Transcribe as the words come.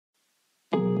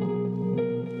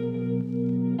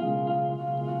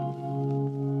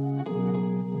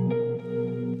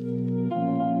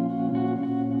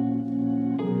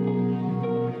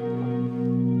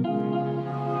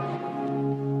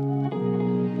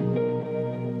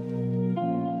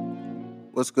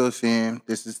What's good, fam?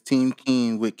 This is Team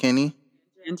Keen with Kenny,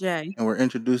 And Jay. and we're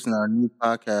introducing our new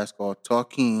podcast called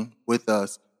Talk Keen with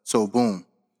us. So, boom,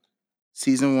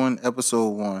 season 1, episode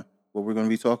 1. What we're going to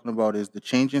be talking about is the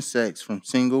changing sex from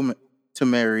to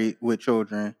married with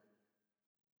children.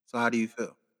 So, how do you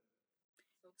feel?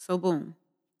 So, boom.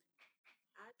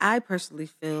 I personally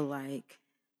feel like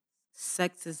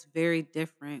sex is very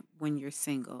different when you're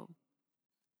single.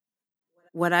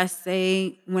 What I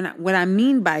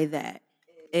mean by that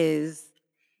is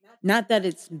not that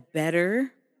it's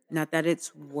better, not that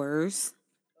it's worse,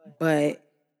 but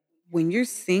when you're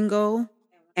single,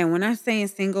 and when I'm saying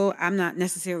single, I'm not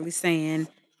necessarily saying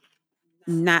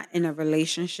not in a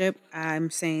relationship. I'm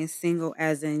saying single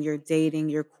as in you're dating,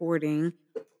 you're courting.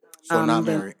 So, not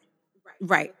The married.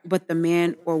 Right, but the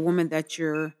man or woman that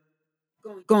you're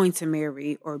going to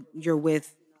marry or you're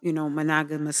with,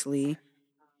 monogamously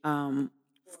um,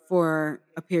 for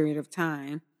a period of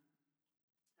time.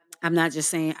 I'm not just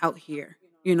saying out here,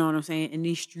 you know what I'm saying, in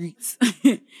these streets.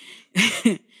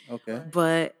 Okay,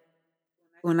 But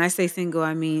when I say single,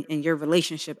 I mean in your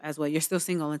relationship as well. You're still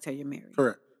single until you're married.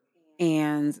 correct.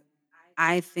 And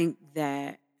I think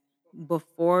that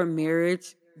before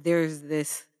marriage, there's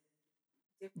this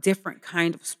different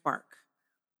kind of spark.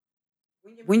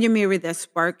 When you're married, that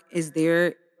spark is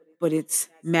there, but it's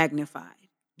magnified.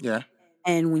 Yeah,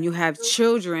 And when you have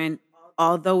children,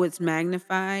 although it's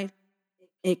magnified,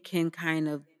 it can kind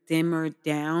of dimmer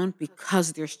down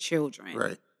because there's children.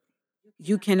 right.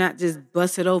 You cannot just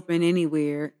bust it open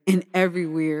anywhere and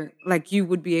everywhere like you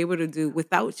would be able to do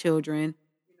without children.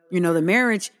 The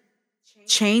marriage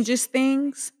changes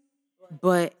things,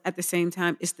 but at the same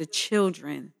time, it's the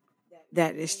children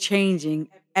that is changing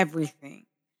everything.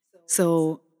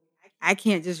 So I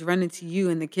can't just run into you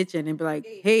in the kitchen and be like,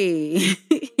 hey,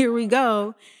 here we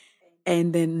go.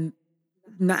 And then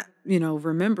not,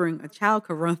 remembering a child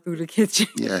could run through the kitchen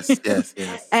Yes, yes,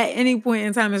 yes. at any point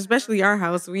in time, especially our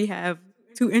house. We have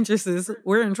two entrances.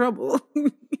 We're in trouble.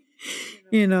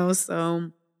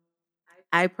 So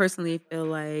I personally feel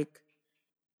like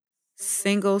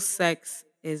single sex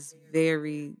is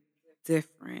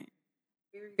different,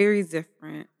 very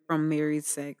different from married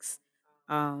sex.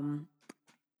 Um,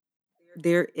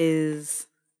 there is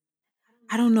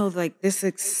I don't know, like this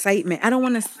excitement. I don't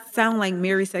want to sound like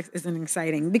married sex isn't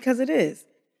exciting because it is.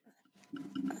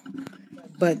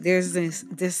 But there's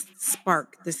this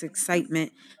spark, this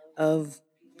excitement of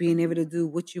being able to do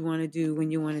what you want to do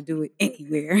when you want to do it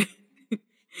anywhere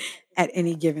at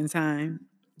any given time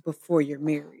before you're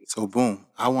married. So, boom,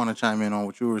 I want to chime in on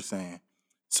what you were saying.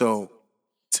 So,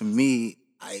 to me,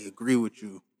 I agree with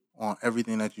you on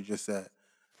everything that you just said.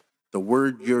 The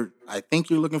word I think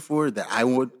you're looking for that I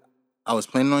was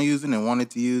planning on using and wanted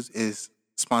to use is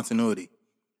spontaneity.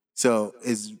 So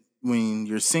is when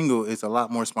you're single, it's a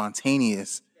lot more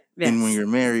spontaneous than when Yes, you're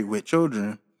married with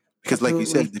children. Because like you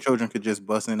absolutely. said, the children could just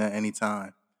bust in at any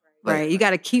time. Like, Right. You got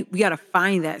to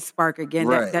find that spark again,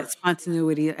 right. that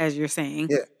spontaneity, as you're saying.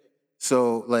 Yeah.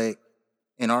 So like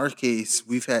in our case,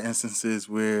 we've had instances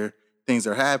where things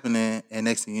are happening and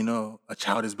next thing you know, a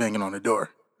child is banging on the door.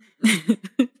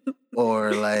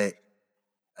 Or like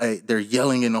they're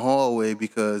yelling in the hallway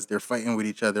because they're fighting with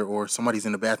each other, or somebody's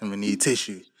in the bathroom and need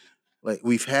tissue. Like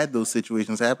we've had those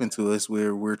situations happen to us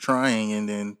where we're trying and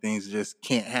then things just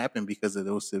can't happen because of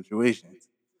those situations.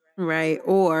 Right.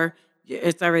 Or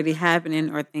it's already happening,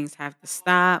 or things have to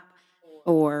stop,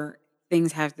 or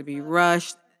things have to be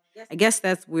rushed. I guess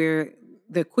that's where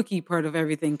the quickie part of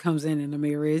everything comes in a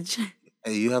marriage.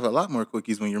 Hey, you have a lot more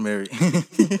quickies when you're married.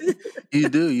 You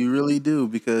do, you really do,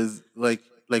 because like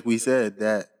we said,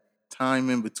 that time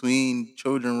in between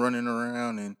children running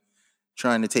around and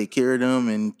trying to take care of them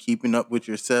and keeping up with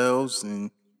yourselves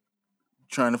and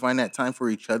trying to find that time for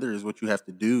each other is what you have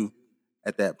to do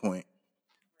at that point.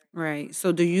 Right.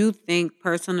 So, do you think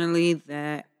personally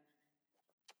that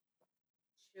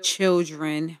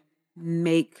children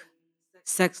make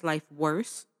sex life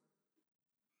worse?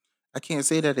 I can't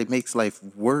say that it makes life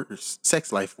worse,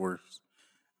 sex life worse.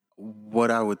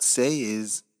 What I would say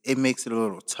is it makes it a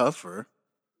little tougher,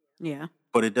 Yeah,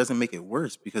 but it doesn't make it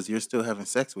worse because you're still having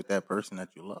sex with that person that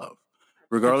you love.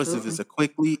 Regardless if it's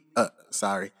absolutely.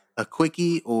 a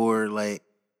quickie or like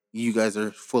you guys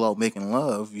are full out making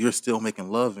love, you're still making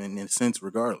love in a sense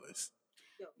regardless.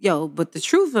 Yo, but the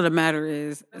truth of the matter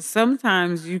is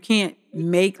sometimes you can't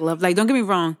make love. Like, don't get me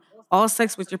wrong, all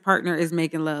sex with your partner is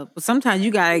making love. But sometimes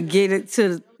you gotta get it to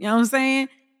you know what I'm saying?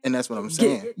 And that's what I'm Get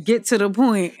saying. get to the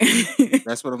point.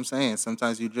 That's what I'm saying.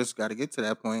 Sometimes you just got to get to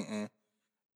that point and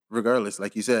regardless,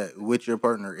 like you said, with your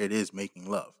partner, it is making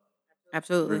love.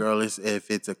 Absolutely. Regardless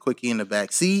if it's a quickie in the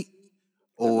back seat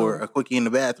or Oh. a quickie in the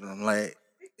bathroom. Like,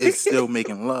 it's still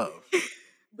making love.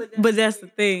 But that's the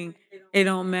thing. It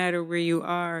don't matter where you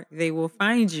are, they will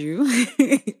find you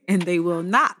and they will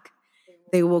knock.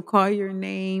 They will call your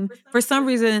name. For some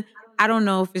reason, I don't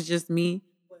know if it's just me,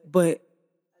 but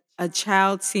a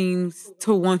child seems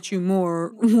to want you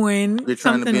more when You're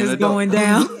trying to something be an is adult. going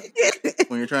down.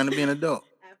 When you're trying to be an adult.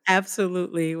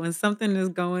 Absolutely. When something is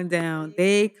going down,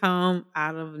 they come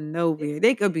out of nowhere.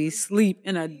 They could be asleep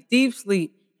in a deep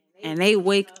sleep and they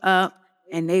wake up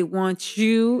and they want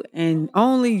you and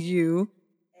only you.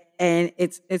 And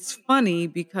it's funny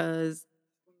because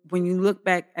when you look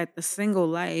back at the single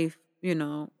life,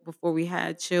 before we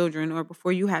had children or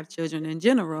before you have children in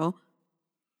general,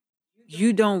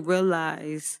 you don't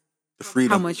realize The how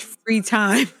freedom. much free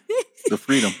time The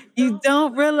freedom. you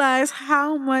don't realize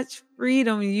how much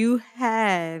freedom you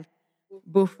had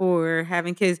before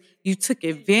having kids. You took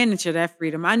advantage of that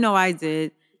freedom. I know I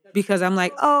did because I'm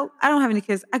like, oh, I don't have any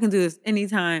kids. I can do this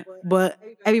anytime. But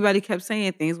everybody kept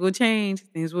saying things will change,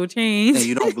 things will And change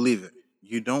you don't believe it.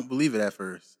 You don't believe it at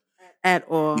first. at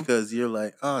all. Because you're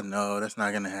like, oh no, that's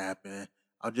not gonna happen.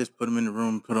 I'll just put them in the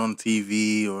room, put on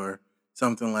TV or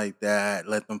something like that.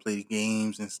 Let them play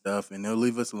games and stuff, and they'll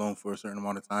leave us alone for a certain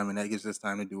amount of time, and that gives us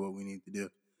time to do what we need to do.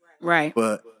 Right.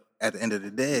 But at the end of the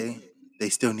day, they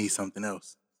still need something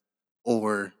else,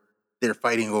 or they're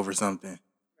fighting over something,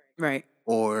 Right.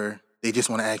 or they just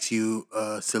want to ask you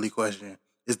a silly question.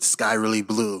 Is the sky really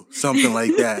blue? Something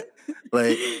like that.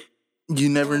 Like, you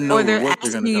never know Or they're what they're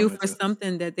asking gonna you come for into.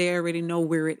 something that they already know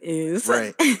where it is.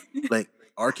 Right. Like,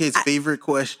 our kid's I- favorite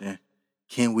question,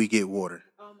 can we get water?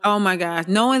 oh my gosh.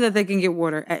 Knowing that they can get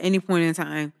water at any point in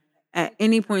time. At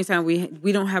any point in time,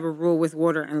 we don't have a rule with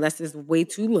water unless it's way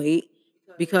too late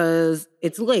because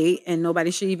it's late and nobody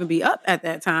should even be up at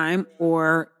that time.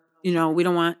 Or, we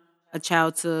don't want a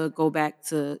child to go back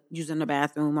to using the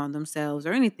bathroom on themselves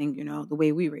or anything, the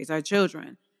way we raise our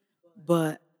children.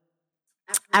 But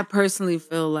I personally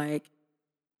feel like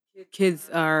kids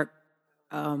are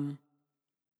um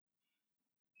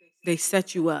they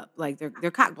set you up like they're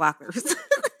cock blockers.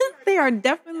 They are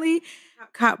definitely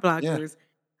cock Yeah. blockers.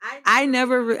 I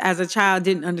never, as a child,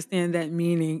 didn't understand that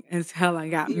meaning until I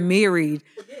got married.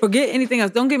 Forget anything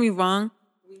else. Don't get me wrong.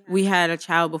 We had a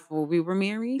child before we were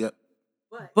married, Yep.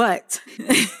 but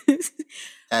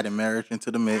Adding marriage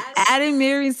into the mix. adding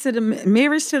marriage to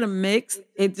the mix,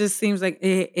 it just seems like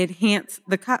it enhanced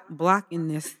the cock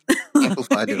blockingness.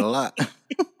 Amplified it a lot.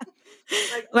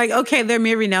 Like, okay, they're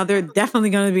married now. They're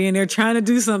definitely going to be in there trying to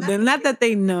do something. Not that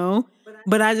they know,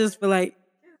 but I just feel like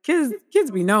kids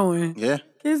be knowing. Yeah.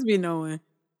 Kids be knowing.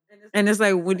 And it's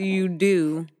like, what do you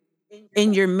do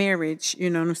in your marriage? You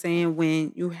know what I'm saying?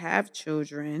 When you have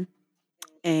children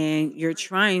and you're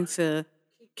trying to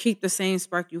keep the same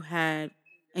spark you had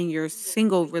in your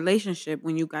single relationship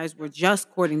when you guys were just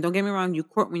courting. Don't get me wrong, you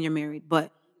court when you're married,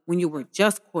 but when you were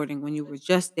just courting, when you were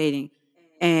just dating,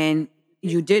 and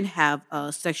you did have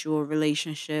a sexual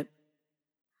relationship,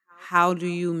 how do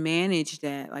you manage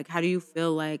that? Like, how do you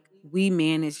feel like we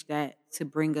manage that to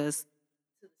bring us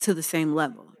to the same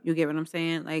level? You get what I'm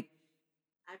saying? Like,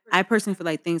 I personally feel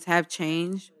like things have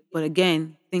changed, but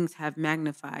again, things have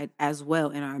magnified as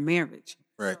well in our marriage.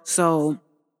 Right. So,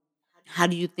 how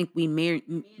do you think we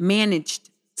managed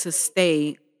to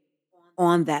stay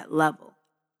on that level,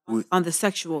 We, on the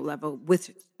sexual level,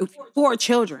 with for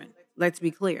children? Let's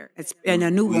be clear, it's and a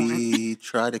newborn. we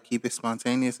try to keep it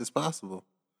spontaneous as possible.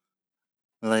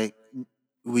 Like,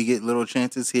 we get little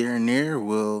chances here and there,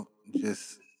 we'll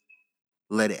just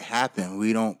let it happen.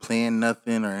 We don't plan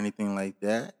nothing or anything like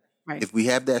that. Right. If we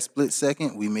have that split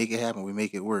second, we make it happen. We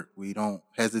make it work. We don't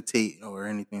hesitate or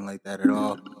anything like that at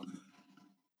all.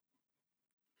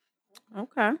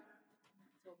 Okay.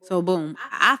 So, boom.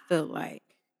 I feel like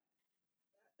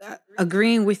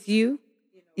agreeing with you.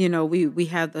 We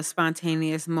have the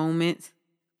spontaneous moments,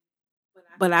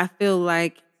 but I feel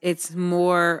like it's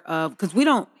more of because we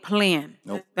don't plan.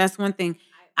 Nope. That's one thing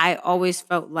I always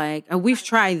felt like, and we've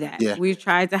tried that. Yeah. We've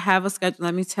tried to have a schedule.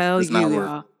 Let me tell Does you, not work.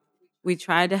 y'all. We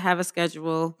tried to have a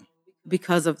schedule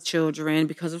because of children,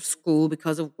 because of school,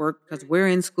 because of work, because we're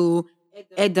in school.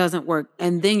 It doesn't work.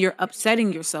 And then you're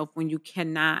upsetting yourself when you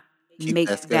cannot Keep make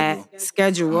that that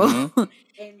schedule. schedule.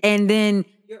 And then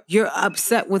you're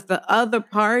upset with the other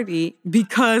party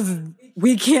because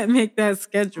we can't make that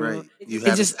schedule. Right. You It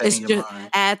have it just set it's in your just mind.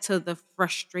 add to the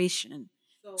frustration.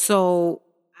 So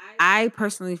I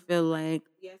personally feel like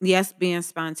yes, being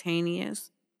spontaneous,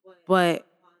 but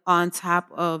on top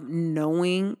of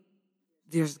knowing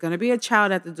there's gonna be a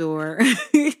child at the door,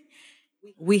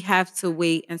 we have to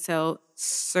wait until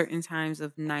certain times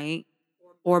of night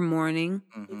or morning.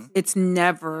 Mm-hmm. It's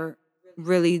never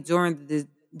really during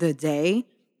the day,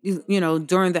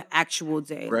 during the actual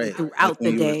day, like Right. Like throughout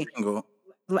when the you were day. single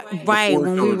Right, before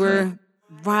when we children, were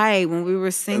right, when we were it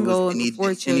was single and before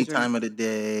any children. time of the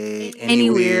day,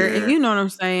 Anywhere, and anywhere. you know what I'm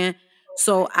saying?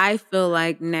 So I feel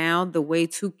like now the way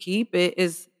to keep it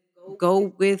is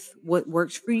go with what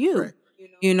works for Right. you.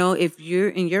 If you're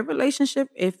in your relationship,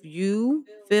 if you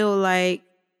feel like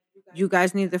you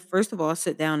guys need to first of all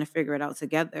sit down and figure it out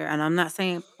together. And I'm not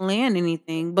saying plan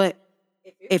anything, but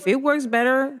if it works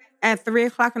better at 3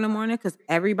 o'clock in the morning because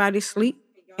everybody's sleep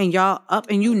and y'all up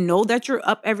and you know that you're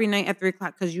up every night at 3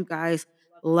 o'clock because you guys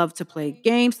love to play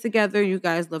games together, you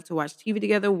guys love to watch TV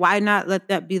together, why not let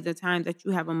that be the time that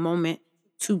you have a moment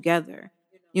together?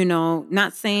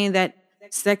 Not saying that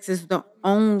sex is the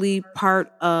only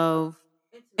part of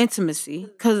intimacy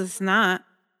because it's not,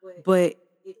 but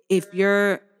if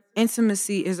your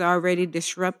intimacy is already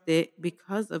disrupted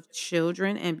because of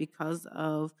children and because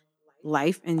of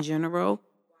life in general,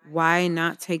 why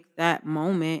not take that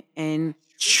moment and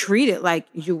treat it like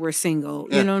you were single?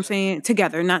 You Yeah. know what I'm saying?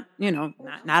 Together, not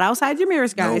outside your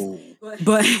mirrors, guys, No.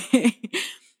 but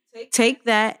take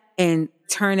that and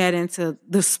turn that into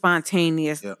the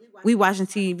spontaneous. Yep. We watching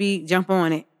TV, jump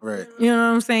on it. Right. You know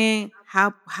what I'm saying?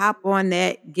 Hop on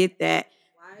that, get that.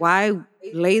 Why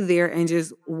lay there and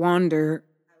just wonder?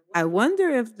 I wonder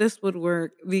if this would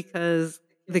work because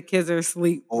the kids are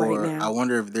asleep right Or I now.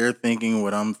 wonder if they're thinking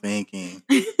what I'm thinking.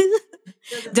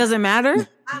 Doesn't matter.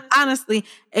 Honestly,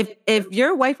 if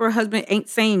your wife or husband ain't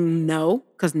saying no,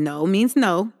 because no means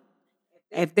no,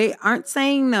 if they aren't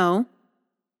saying no,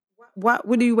 what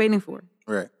are you waiting for?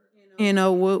 Right.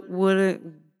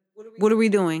 What are we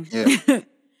doing?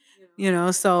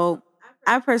 Yeah. So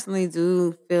I personally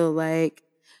do feel like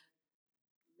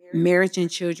marriage and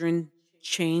children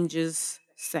changes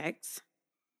sex,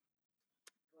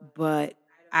 but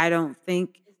I don't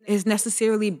think it's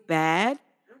necessarily bad.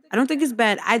 I don't think it's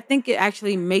bad. I think it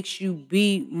actually makes you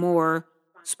be more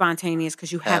spontaneous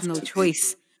because you have Have no to be.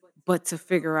 choice but to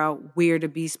figure out where to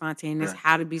be spontaneous, Right.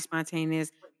 how to be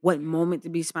spontaneous, what moment to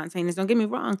be spontaneous. Don't get me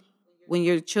wrong. When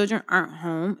your children aren't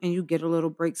home and you get a little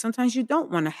break, sometimes you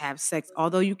don't want to have sex,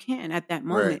 although you can at that Right.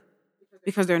 moment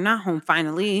because they're not home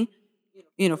finally,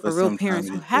 for But real sometimes parents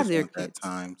who you have just their want that kids.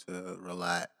 time to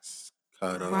relax,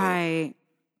 cuddle, Right,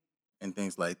 and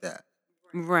things like that.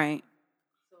 right.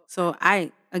 So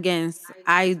I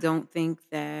don't think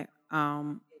that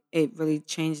it really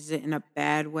changes it in a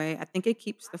bad way. I think it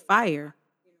keeps the fire,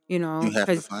 You have to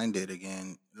because find it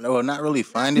again. No, not really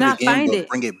find it not again, find but it.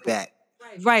 bring it back.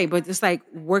 Right, but it's like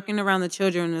working around the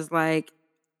children is like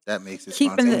That makes it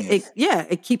keeping spontaneous.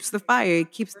 it keeps the fire,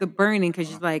 it keeps the burning because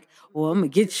you're like, well, I'm gonna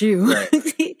get you.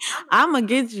 Right. I'm gonna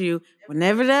get you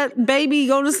whenever that baby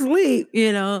go to sleep,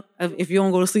 if you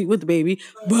don't go to sleep with the baby.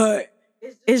 But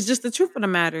it's just the truth of the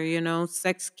matter,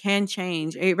 sex can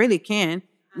change. It really can.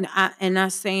 And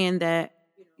not saying that,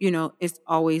 it's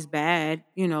always bad,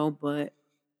 but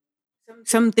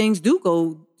some things do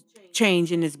go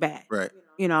change and it's bad. Right.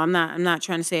 I'm not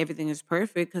trying to say everything is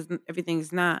perfect because everything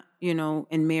is not,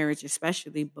 in marriage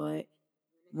especially, but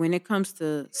when it comes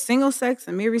to single sex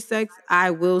and married sex,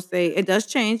 I will say it does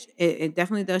change. It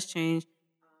definitely does change.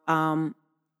 Um,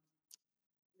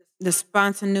 the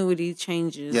spontaneity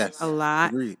changes a Yes. lot,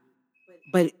 Agreed.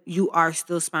 but you are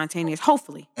still spontaneous.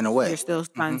 Hopefully, In a you're way. still Hmm.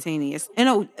 spontaneous.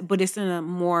 But it's in a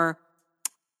more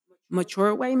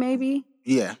mature way, maybe.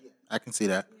 Yeah. I can see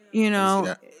that. You I can see know,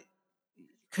 that.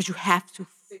 because you have to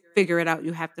figure it out.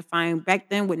 You have to find. Back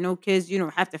then, with no kids, you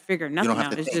don't have to figure You don't nothing have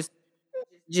out. to It's think.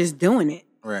 just doing it.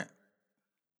 Right.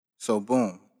 So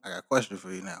boom, I got a question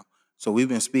for you now. So we've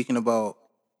been speaking about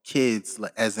kids,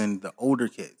 like as in the older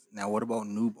kids. Now, what about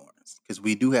newborns? Because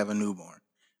we do have a newborn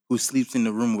who sleeps in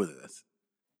the room with us.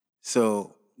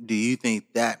 So, do you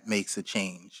think that makes a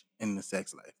change in the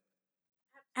sex life?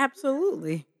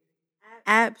 Absolutely,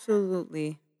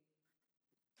 absolutely.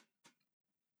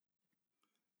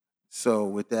 So,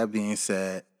 with that being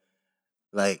said,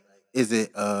 like, is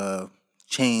it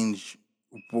change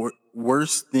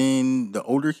worse than the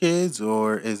older kids,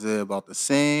 or is it about the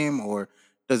same, or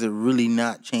does it really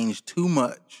not change too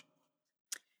much?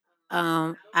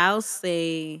 I'll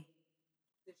say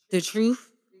the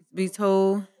truth be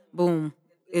told. Boom,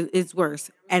 it's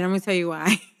worse, and I'm gonna tell you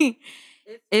why.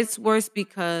 It's worse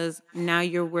because now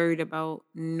you're worried about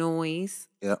noise.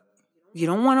 Yep. You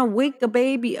don't want to wake a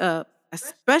baby up,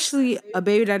 especially a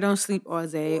baby that don't sleep all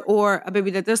day or a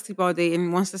baby that does sleep all day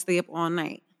and wants to stay up all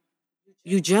night.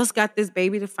 You just got this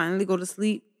baby to finally go to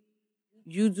sleep.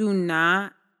 You do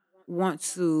not want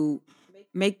to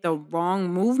make the wrong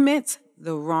movements,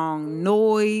 the wrong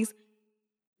noise,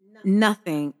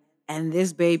 nothing, and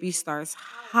this baby starts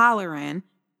hollering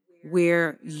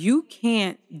where you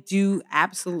can't do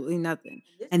absolutely nothing.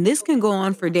 And this can go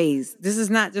on for days. This is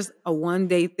not just a one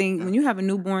day thing. Yeah. When you have a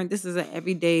newborn, this is an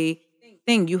everyday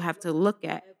thing you have to look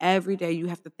at every day. You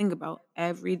have to think about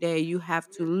every day. You have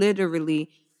to literally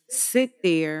sit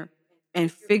there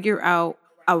and figure out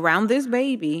around this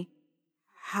baby,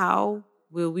 how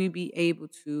will we be able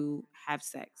to have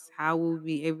sex? How will we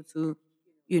be able to,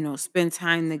 spend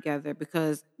time together?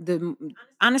 Because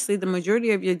honestly, the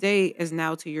majority of your day is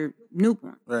now to your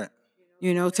newborn, Right.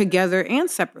 together and Yeah.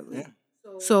 separately.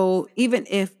 So even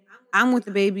if I'm with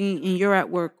the baby and you're at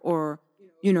work, or,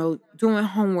 doing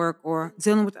homework or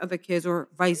dealing with other kids, or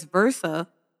vice versa,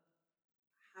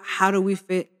 how do we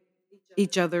fit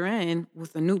each other in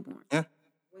with a newborn? Yeah.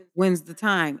 When's the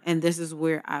time? And this is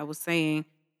where I was saying,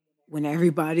 when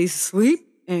everybody's asleep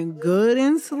and good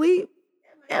in sleep,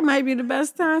 that might be the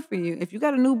best time for you. If you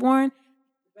got a newborn,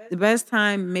 the best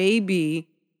time may be,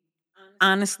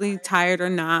 honestly, tired or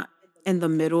not, in the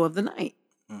middle of the night.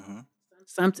 Mm-hmm.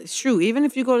 Something's true. Even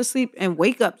if you go to sleep and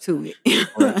wake up to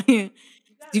Right. it,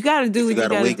 you got to do If you what you got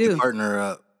to got to wake your do. partner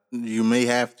up, you may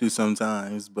have to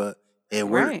sometimes, but it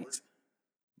Right. works.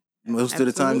 Most of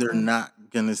the time, they're Absolutely. not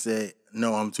gonna say,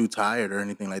 "No, I'm too tired" or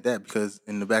anything like that, because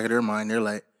in the back of their mind, they're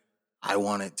like, "I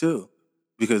want it too,"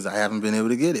 because I haven't been able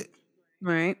to get it.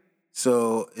 Right.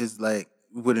 So it's like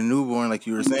with a newborn, like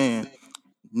you were saying,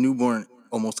 newborn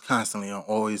almost constantly are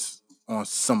always on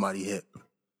somebody's hip,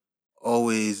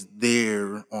 always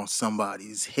there on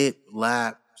somebody's hip,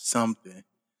 lap, something.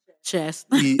 Chest.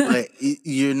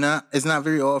 You're not. It's not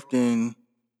very often.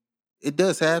 It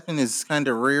does happen. It's kind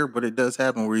of rare, but it does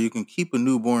happen where you can keep a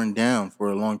newborn down for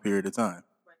a long period of time.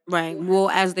 Right. Well,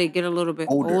 as they get a little bit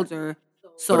Older, older,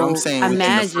 but I'm so saying within the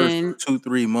first imagine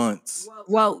 2-3 months.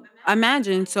 Well,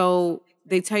 imagine, so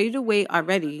they tell you to wait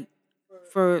already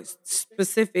for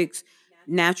specifics.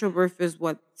 Natural birth is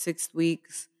what, 6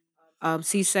 weeks.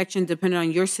 C-section, depending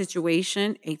on your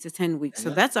situation, 8 to 10 weeks. So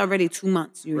Yeah. that's already 2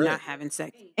 months. You're Right. not having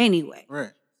sex anyway.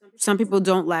 Right. Some people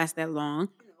don't last that long,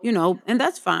 and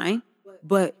that's fine.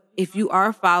 But if you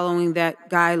are following that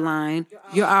guideline,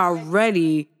 you're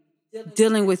already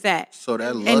dealing with that. So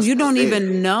that And lust is there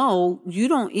you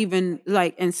don't even,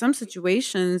 like, in some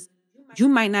situations, you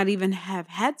might not even have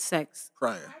had sex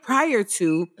prior. prior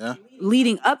to, Yeah.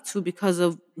 leading up to, because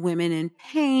of women in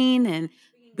pain and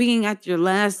being at your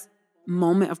last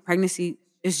moment of pregnancy.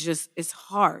 It's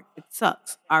hard. It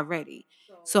sucks already.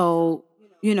 So,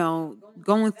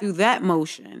 going through that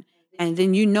motion, and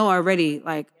then already,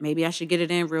 like, maybe I should get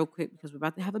it in real quick because we're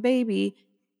about to have a baby.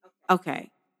 Okay,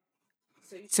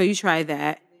 so you try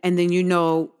that, and then,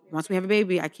 once we have a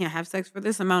baby, I can't have sex for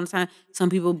this amount of time. Some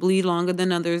people bleed longer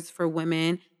than others for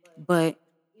women, but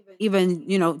even,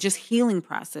 just healing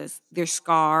process. There's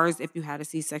scars if you had a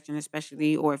C-section,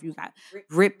 especially, or if you got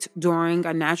ripped during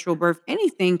a natural birth.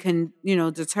 Anything can,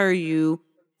 deter you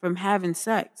from having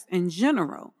sex in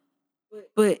general.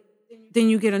 But then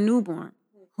you get a newborn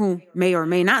who may or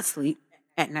may not sleep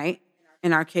at night.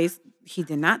 In our case, he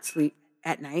did not sleep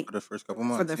at night For the first couple for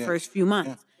months. the Yeah. first few Yeah.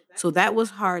 months. So that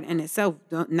was hard in itself.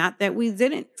 Not that we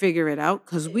didn't figure it out,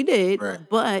 because we did, Right.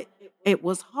 but it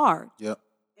was hard. Yep.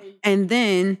 And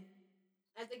then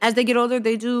as they get older,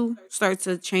 they do start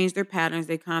to change their patterns.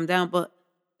 They calm down. But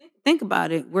think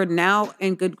about it. We're now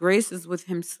in good graces with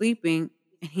him sleeping,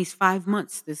 and he's 5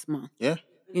 months this month, Yeah.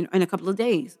 in a couple of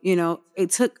days. It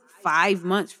took 5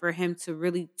 months for him to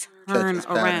really Catch turn his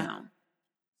pattern. around.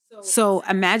 So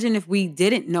imagine if we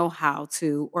didn't know how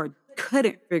to, or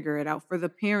couldn't figure it out, for the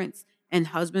parents and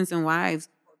husbands and wives,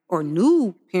 or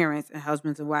new parents and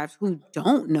husbands and wives who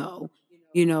don't know,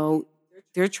 you know,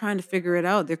 they're trying to figure it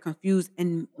out. They're confused.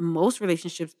 And most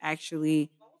relationships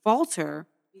actually falter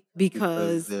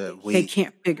Because because the they weight.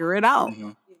 can't figure it out.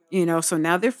 Hmm. So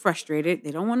now they're frustrated.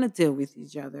 They don't want to deal with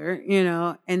each other,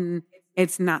 and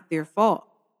it's not their fault,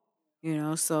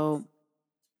 So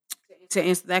to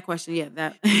answer that question, yeah,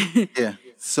 that. Yeah.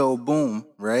 So boom,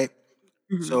 right?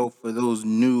 Mhm. So for those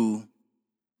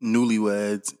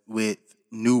newlyweds with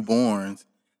newborns,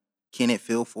 can it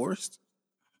feel forced?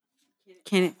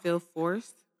 Can it feel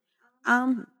forced?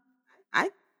 Um,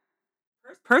 I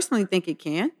personally think it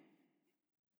can.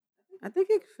 I think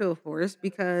it can feel forced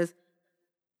because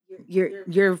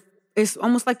you're it's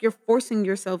almost like you're forcing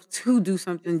yourself to do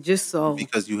something just so.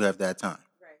 Because you have that time.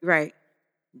 Right.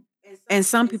 And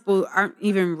some people aren't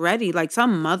even ready. Like,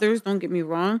 some mothers, don't get me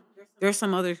wrong, there's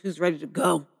some mothers who's ready to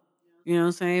go. You know what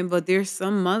I'm saying? But there's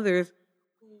some mothers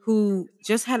who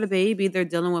just had a baby. They're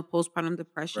dealing with postpartum Right.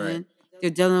 depression. They're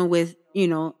dealing with,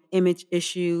 image Yeah.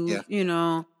 issues,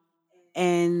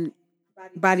 and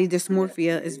body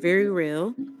dysmorphia is very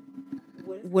real.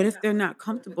 What if they're not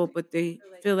comfortable, but they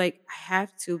feel like I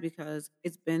have to because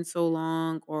it's been so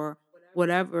long or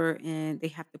whatever, and they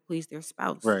have to please their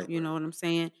spouse? Right. You know what I'm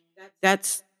saying?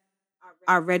 That's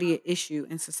already an issue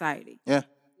in society. Yeah.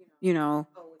 You know,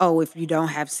 oh, if you don't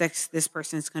have sex, this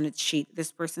person's going to cheat.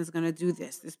 This person's going to do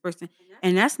this. This person,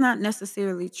 and that's not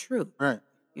necessarily true. Right.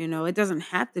 You know, it doesn't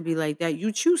have to be like that.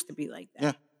 You choose to be like that.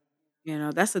 Yeah. You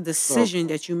know, that's a So, decision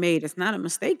that you made. It's not a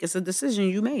mistake. It's a decision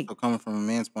you made. so coming from a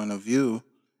man's point of view,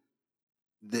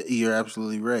 you're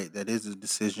absolutely right. That is a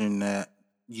decision that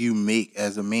you make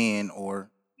as a man, or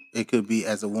it could be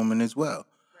as a woman as well.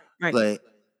 Right. Like,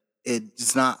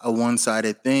 it's not a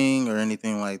one-sided thing or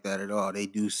anything like that at all. They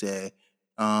do say,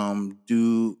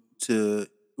 do to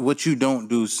what you don't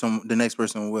do, some the next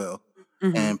person will,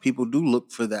 Hmm. and people do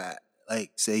look for that.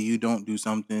 Like, say you don't do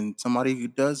something, somebody who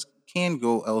does can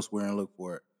go elsewhere and look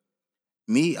for it.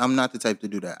 Me, I'm not the type to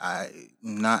do that. I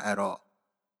not at all.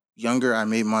 Younger, I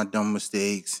made my dumb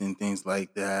mistakes and things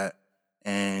like that,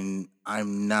 and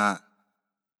I'm not.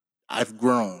 I've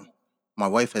grown. My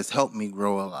wife has helped me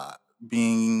grow a lot.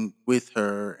 Being with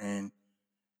her and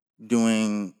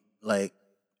doing like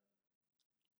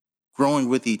growing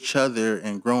with each other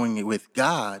and growing with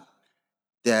God,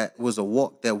 that was a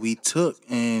walk that we took,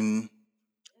 and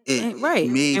And it right.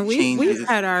 made And we've changes.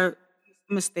 had our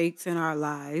mistakes in our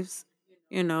lives.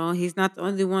 You know, he's not the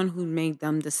only one who made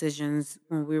dumb decisions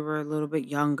when we were a little bit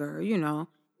younger. You know,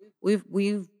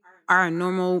 we've are a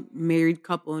normal married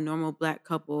couple, normal black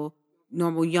couple,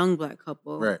 normal young black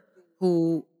couple Right.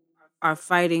 who are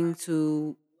fighting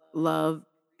to love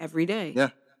every day.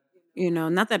 Yeah. You know,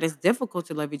 not that it's difficult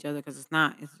to love each other because it's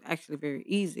not. It's actually very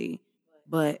easy.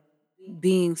 But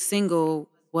being single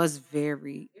was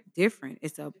very different.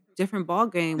 It's a different ball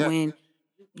game Yeah. when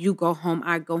you go home,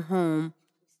 I go home,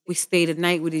 we stay the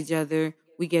night with each other,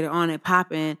 we get it on and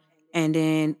popping, and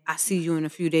then I see you in a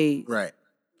few days. Right.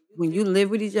 When you live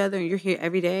with each other and you're here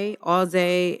every day, all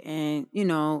day, and you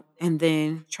know, and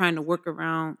then trying to work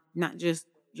around not just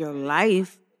your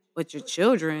life, but your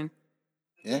children,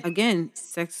 Yeah. again,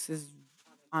 sex is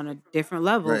on a different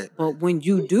level. Right. But when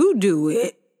you do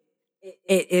it,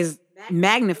 it is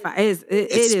magnified. It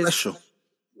It's is special.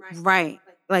 right.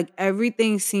 Like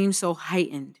everything seems so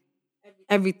heightened.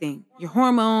 Everything, your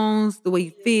hormones, the way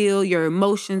you feel, your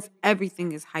emotions,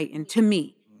 everything is heightened. To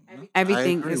me, I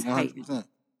everything agree is one hundred heightened. percent.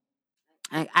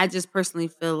 I just personally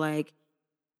feel like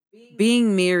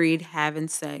being married, having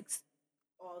sex,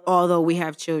 although we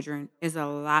have children, is a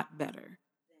lot better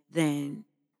than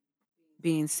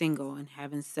being single and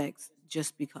having sex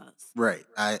just because. Right.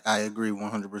 I agree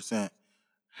 100%.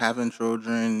 Having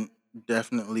children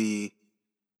definitely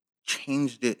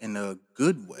changed it in a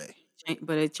good way.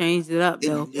 But it changed it up It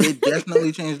though. it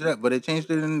definitely changed it up, but it changed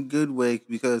it in a good way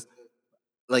because,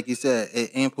 like you said,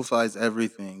 it amplifies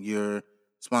everything. Your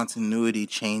spontaneity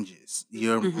changes. Hmm.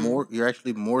 You're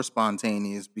actually more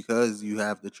spontaneous because you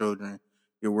have the children.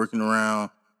 You're working around.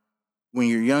 When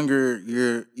you're younger,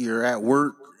 you're at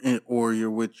work, or you're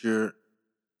with your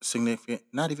significant,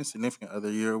 not even significant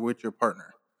other. You're with your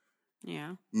partner.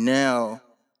 Yeah. Now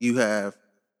you have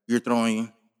you're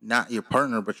throwing not your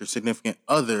partner but your significant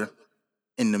other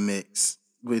in the mix,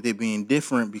 with it being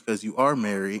different because you are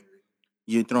married.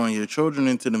 You're throwing your children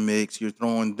into the mix. You're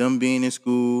throwing them being in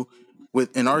school.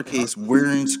 With in our case, we're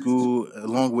in school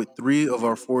along with three of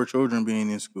our four children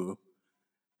being in school.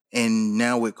 And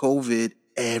now with COVID,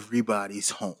 everybody's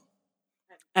home.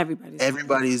 Everybody's home.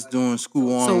 Everybody's doing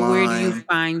school So where do you online.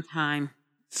 find time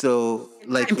So,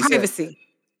 like and you said, privacy?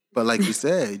 but like you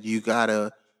said, you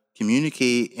gotta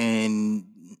communicate and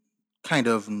kind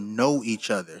of know each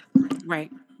other.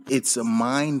 Right. It's a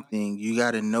mind thing. You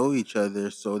gotta know each other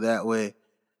so that way,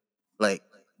 like,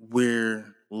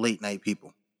 we're late night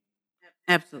people.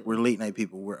 We're Absolutely. late night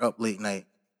people. We're up late night.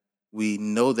 We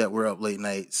know that we're up late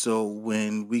night. So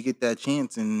when we get that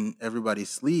chance and everybody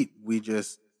sleep, we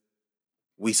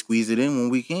squeeze it in when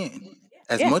we can,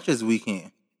 as Yeah. much as we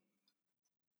can,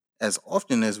 as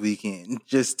often as we can,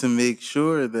 just to make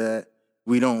sure that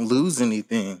we don't lose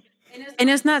anything. And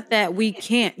it's not that we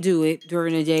can't do it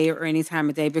during the day or any time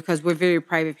of day because we're very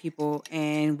private people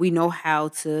and we know how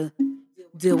to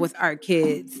deal with our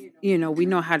kids. You know, we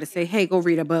know how to say, hey, go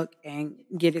read a book and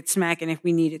get it smacking if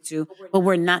we needed to. But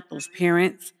we're not those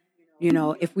parents, you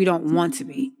know, if we don't want to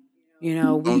be. You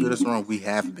know, Don't we get us wrong, we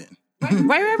have been.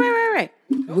 right.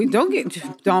 We don't get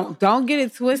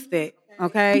it twisted.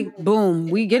 Okay. Boom.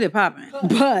 We get it popping.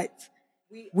 But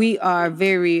we are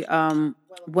very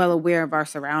well aware of our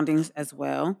surroundings as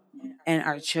well and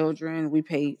our children. We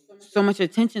pay so much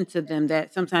attention to them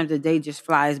that sometimes the day just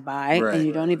flies by and Right.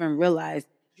 you don't even realize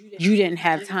you didn't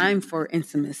have time for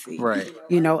intimacy, Right.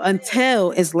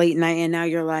 until it's late night and now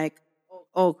you're like,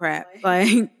 oh crap. Like,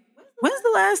 when's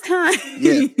the last Yeah.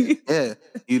 time? Yeah.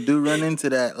 You do run into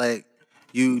that. Like,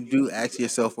 you do ask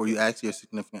yourself, or you ask your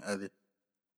significant other,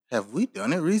 have we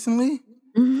done it recently?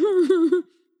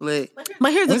 Like,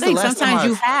 But here's the when's the thing, last time sometimes I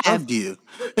you have, fucked you?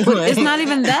 but it's not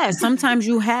even that. Sometimes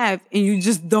you have and you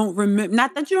just don't remember.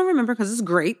 Not that you don't remember because it's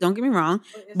great, don't get me wrong,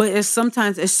 but it's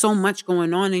sometimes it's so much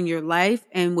going on in your life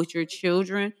and with your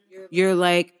children. You're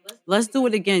like, let's do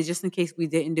it again just in case we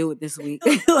didn't do it this week.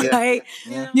 Yeah. Like,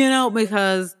 Yeah.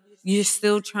 because you're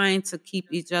still trying to keep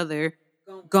each other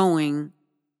going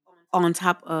on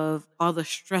top of all the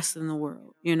stress in the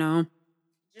world.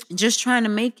 Just trying to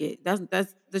make it.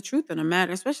 That's the truth of the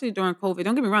matter, especially during COVID.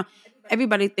 Don't get me wrong.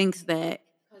 Everybody thinks that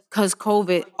because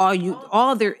COVID,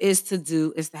 all there is to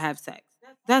do is to have sex.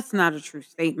 That's not a true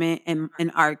statement in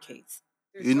our case.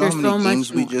 You know how There's many so games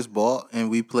much we more. just bought and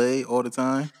we play all the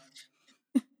time?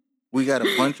 We got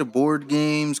a bunch of board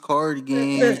games, card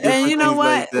games, And you different know things what?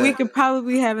 like We that. could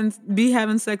probably be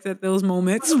having sex at those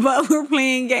moments, but we're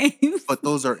playing games. But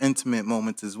those are intimate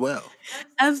moments as well,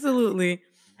 Absolutely.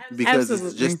 because it's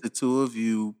Absolutely. just the two of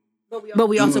you But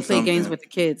we also doing play games something. with the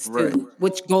kids Right. too,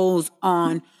 which goes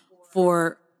on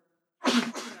for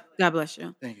God bless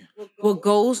you. Thank you. What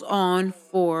goes on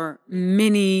for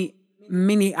many,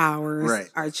 many hours. Right.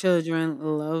 Our children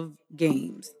love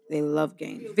games. They love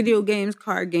games. Video games,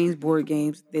 card games, board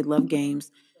games. They love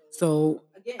games. So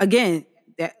again,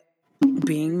 that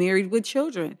being married with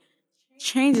children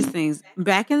changes things.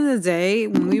 Back in the day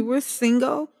when we were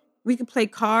single, we could play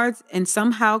cards and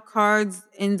somehow cards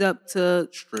end up to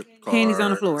Strip panties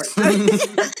on the floor. cards.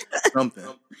 Something.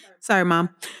 Sorry, mom.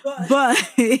 But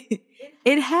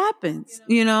it happens.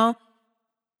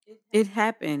 It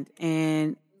happened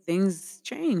and things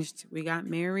changed. We got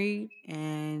married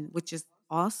and which is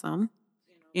awesome.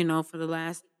 For the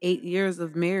last 8 years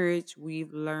of marriage,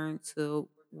 we've learned to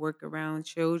work around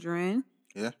children.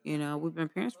 Yeah. We've been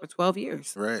parents for 12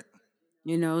 years. Right.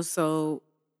 So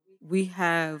we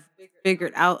have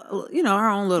figured out our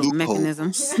own little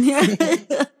mechanisms.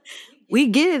 Loopholes. We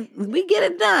get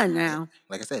it done now.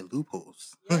 Like I said,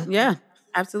 loopholes. Yeah,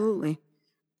 absolutely.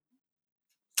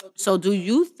 So do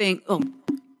you think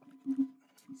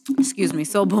excuse me,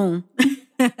 so boom.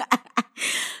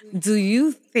 Do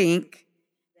you think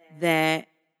that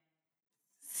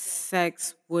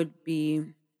sex would be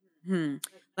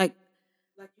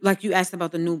like you asked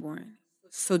about the newborn.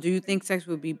 So do you think sex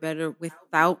would be better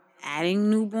without adding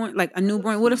newborn? Like a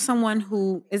newborn, what if someone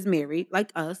who is married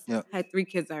like us, Yep. had 3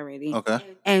 kids already, Okay.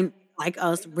 and like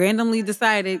us randomly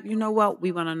decided, you know what,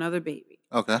 we want another baby.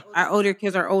 Okay. Our older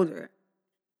kids are older.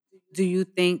 Do you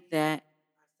think that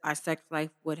our sex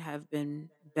life would have been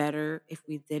better if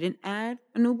we didn't add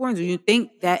a newborn? Do you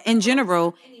think that in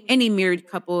general, any married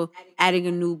couple adding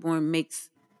a newborn makes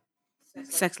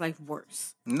sex life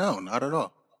worse? No, not at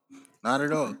all. Not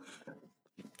at all.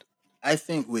 I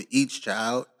think with each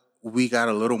child, we got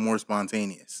a little more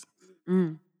spontaneous,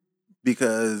 Mm.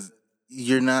 because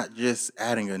you're not just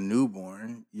adding a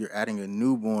newborn, you're adding a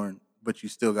newborn, but you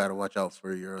still got to watch out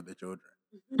for your other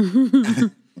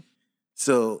children.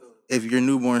 So if your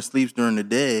newborn sleeps during the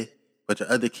day, but your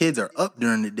other kids are up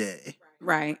during the day,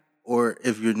 Right. or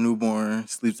if your newborn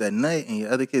sleeps at night and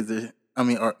your other kids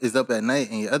is up at night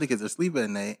and your other kids are asleep at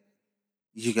night,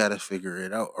 you got to figure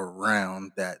it out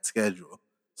around that schedule.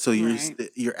 So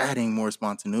Right. you're adding more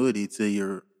spontaneity to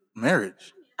your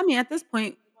marriage. I mean, at this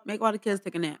point, make all the kids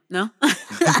take a nap. No,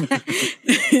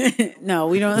 no,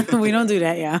 we don't. We don't do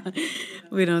that, yeah.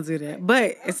 We don't do that.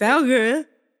 But it sounds good.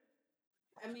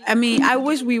 I mean, I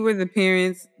wish we were the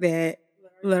parents that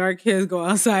let our kids go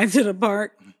outside to the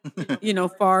park,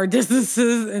 far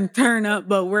distances and turn up,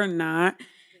 but we're not.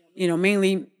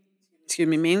 Mainly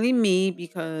me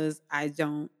because I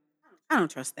don't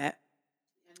trust that.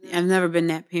 I've never been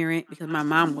that parent because my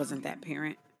mom wasn't that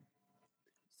parent.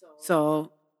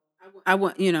 So I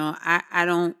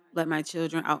don't let my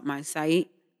children out my sight.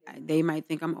 They might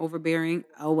think I'm overbearing.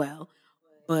 Oh well.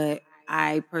 But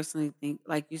I personally think,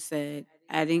 like you said,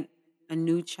 adding a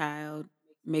new child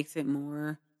makes it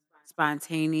more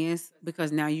spontaneous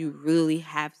because now you really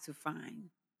have to find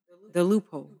the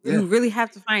loophole. Yeah. You really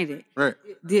have to find it. Right.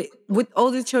 With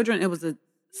older children, it was a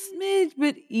smidge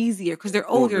bit easier because they're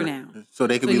older now. So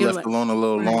they could So be you're left like, alone a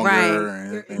little longer. right.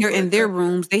 And things They're in like their that.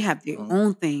 rooms. They have their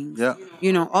own things. Yeah.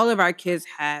 All of our kids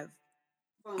have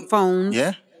phones.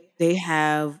 Yeah. They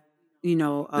have, Their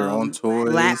own toys,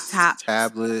 laptops,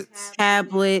 tablets.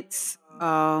 tablets.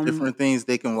 um, different things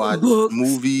they can watch books.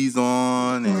 movies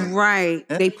on, and Right.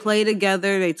 yeah, They play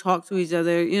together, they talk to each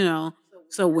other,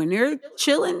 So when they're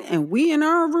chilling and we in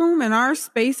our room, in our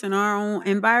space, in our own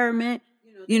environment,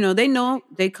 they know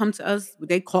they come to us.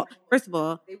 They call, first of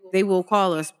all, they will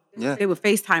call us. yeah, They would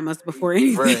FaceTime us before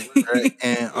right, right. anything.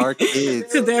 And our Because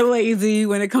kids, they're lazy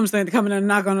when it comes to coming and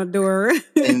knock on the door.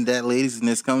 and that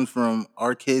laziness comes from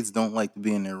our kids don't like to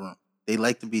be in their room. They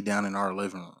like to be down in our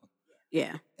living room.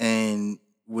 Yeah. And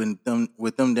when them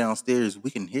with them downstairs,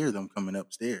 we can hear them coming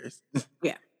upstairs.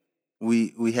 Yeah.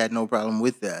 We had no problem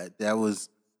with that. That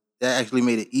actually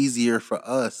made it easier for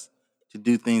us to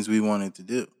do things we wanted to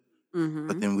do. But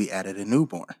Hmm. then we added a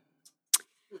newborn.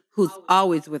 Who's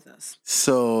always with us.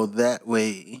 So that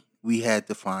way we had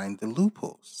to find the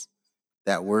loopholes.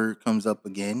 That word comes up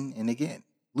again and again.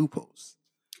 Loopholes.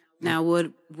 Now,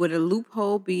 would a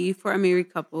loophole be for a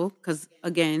married couple? Because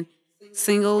again,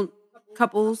 single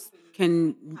couples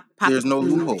can pop There's it no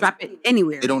and loophole. drop it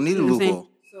anywhere. They don't need You a know what I'm saying?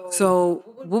 loophole. So,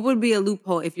 what would be a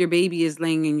loophole if your baby is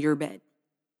laying in your bed?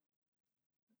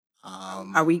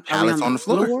 Are we Pallets on on the the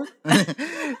floor. floor?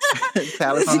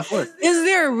 Pallets on the floor. Is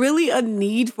there really a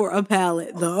need for a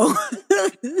pallet though?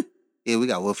 Yeah, we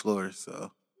got wood floors,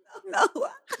 so No.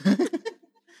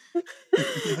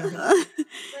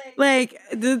 Like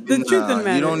the truth of no, the you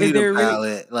matter don't is need a there really?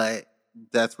 pallet. Like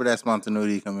that's where that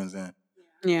spontaneity comes in.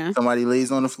 Yeah. Somebody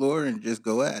lays on the floor and just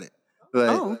go at it. Like,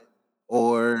 Oh.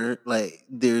 or like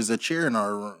there's a chair in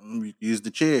our room, you use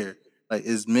the chair. Like,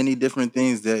 there's many different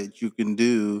things that you can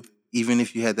do, even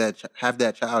if you had have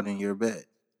that child in your bed.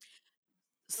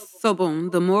 So boom.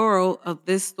 The moral of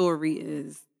this story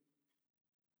is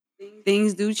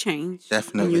things do change when you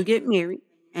Definitely get married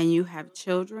and you have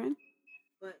children,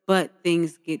 but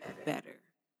things get better.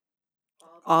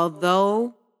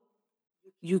 Although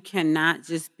you cannot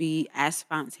just be as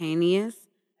spontaneous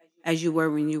as you were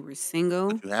when you were single,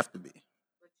 what you have to be.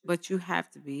 but you have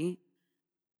to be,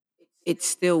 it's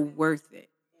still worth it.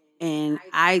 And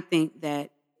I think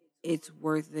that it's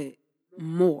worth it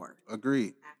more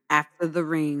Agreed. after the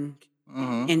ring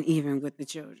Mm-hmm. and even with the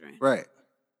children. Right.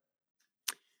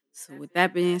 So, with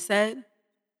that being said,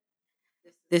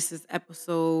 this is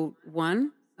episode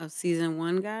 1 of season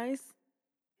 1, guys.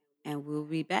 And we'll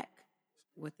be back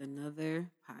with another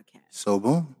podcast. So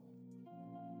boom.